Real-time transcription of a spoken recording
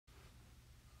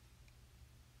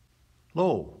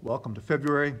Hello, welcome to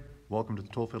February. Welcome to the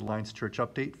Tollfield Alliance Church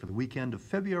Update for the weekend of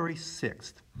February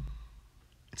 6th.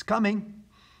 It's coming.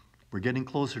 We're getting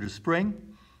closer to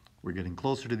spring. We're getting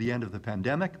closer to the end of the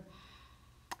pandemic.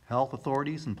 Health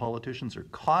authorities and politicians are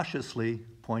cautiously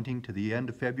pointing to the end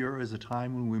of February as a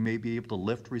time when we may be able to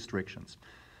lift restrictions.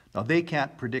 Now, they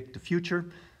can't predict the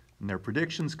future, and their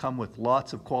predictions come with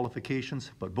lots of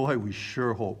qualifications, but boy, we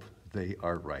sure hope they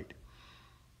are right.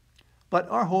 But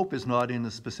our hope is not in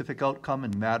a specific outcome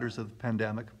in matters of the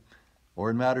pandemic or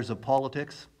in matters of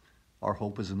politics. Our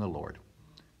hope is in the Lord.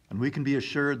 And we can be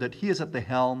assured that He is at the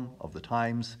helm of the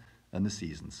times and the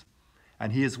seasons.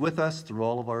 And He is with us through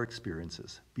all of our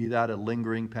experiences, be that a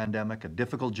lingering pandemic, a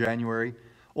difficult January,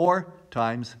 or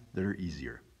times that are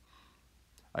easier.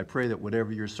 I pray that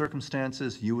whatever your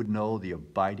circumstances, you would know the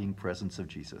abiding presence of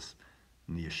Jesus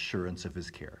and the assurance of His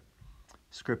care.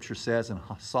 Scripture says in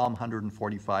Psalm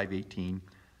 145:18,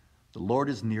 "The Lord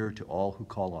is near to all who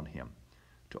call on Him,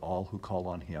 to all who call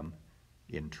on Him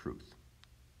in truth."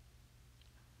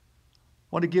 I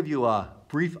want to give you a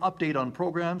brief update on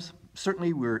programs.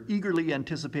 Certainly, we're eagerly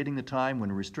anticipating the time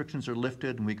when restrictions are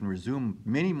lifted and we can resume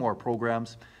many more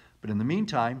programs. But in the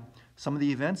meantime, some of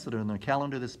the events that are on the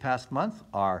calendar this past month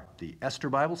are the Esther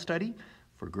Bible Study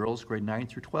for girls grade 9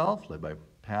 through 12, led by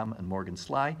Pam and Morgan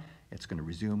Sly. It's going to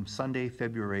resume Sunday,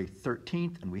 February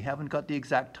 13th, and we haven't got the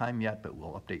exact time yet, but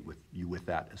we'll update you with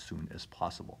that as soon as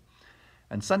possible.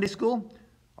 And Sunday school,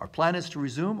 our plan is to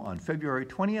resume on February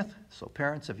 20th, so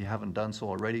parents, if you haven't done so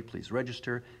already, please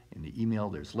register. In the email,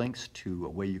 there's links to a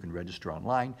way you can register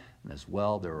online, and as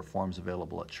well, there are forms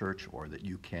available at church or that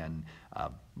you can,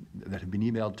 that have been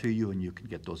emailed to you, and you can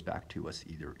get those back to us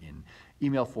either in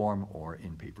email form or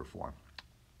in paper form.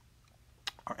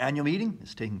 Our annual meeting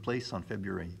is taking place on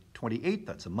February 28th.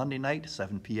 That's a Monday night,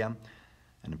 7 p.m.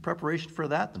 And in preparation for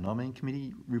that, the nominating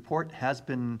committee report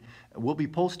will be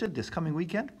posted this coming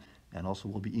weekend and also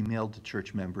will be emailed to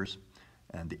church members.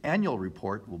 And the annual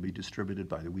report will be distributed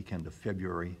by the weekend of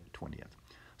February 20th.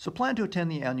 So plan to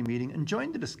attend the annual meeting and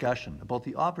join the discussion about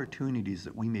the opportunities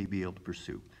that we may be able to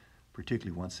pursue,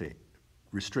 particularly once the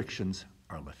restrictions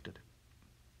are lifted.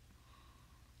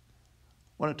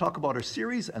 I want to talk about our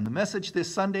series and the message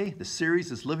this Sunday. The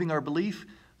series is Living Our Belief.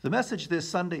 The message this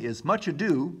Sunday is Much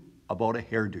Ado About a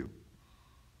Hairdo.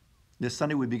 This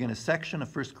Sunday we begin a section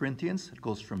of 1 Corinthians. It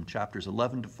goes from chapters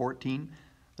 11 to 14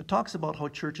 that talks about how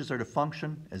churches are to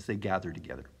function as they gather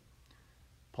together.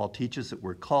 Paul teaches that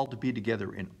we're called to be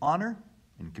together in honor,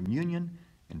 in communion,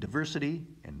 in diversity,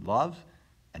 in love,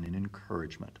 and in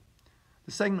encouragement.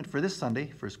 The segment for this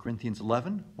Sunday, 1 Corinthians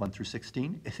 11, 1 through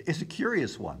 16, is a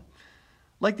curious one.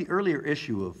 Like the earlier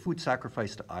issue of food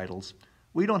sacrifice to idols,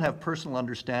 we don't have personal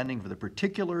understanding of the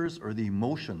particulars or the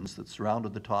emotions that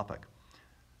surrounded the topic.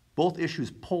 Both issues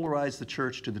polarize the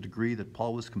church to the degree that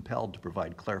Paul was compelled to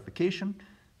provide clarification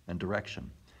and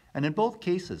direction. And in both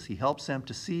cases, he helps them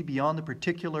to see beyond the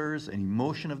particulars and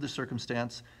emotion of the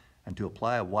circumstance and to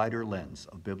apply a wider lens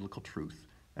of biblical truth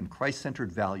and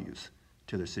Christ-centered values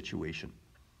to their situation.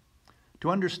 To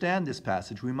understand this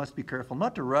passage, we must be careful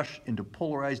not to rush into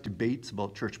polarized debates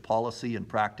about church policy and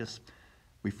practice.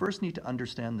 We first need to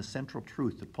understand the central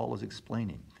truth that Paul is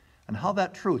explaining and how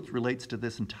that truth relates to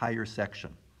this entire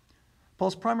section.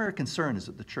 Paul's primary concern is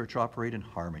that the church operate in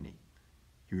harmony.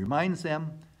 He reminds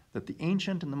the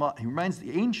ancient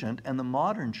and the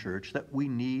modern church that we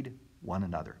need one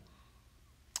another.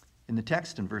 In the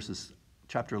text in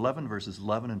chapter 11, verses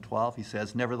 11 and 12, he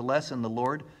says, "Nevertheless, in the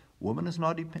Lord, woman is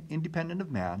not independent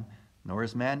of man, nor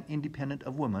is man independent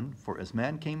of woman. For as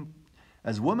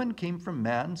woman came from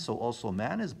man, so also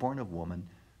man is born of woman,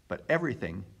 but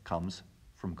everything comes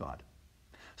from God."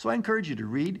 So I encourage you to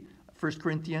read 1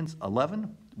 Corinthians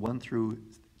 11, 1 through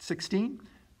 16.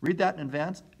 Read that in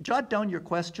advance. Jot down your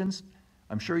questions.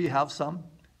 I'm sure you have some,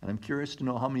 and I'm curious to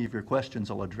know how many of your questions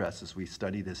I'll address as we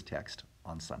study this text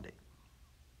on Sunday.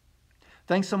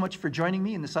 Thanks so much for joining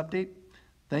me in this update.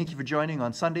 Thank you for joining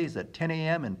on Sundays at 10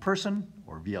 a.m. in person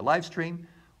or via live stream,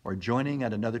 or joining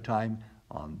at another time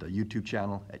on the YouTube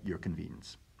channel at your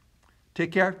convenience.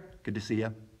 Take care. Good to see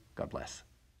you. God bless.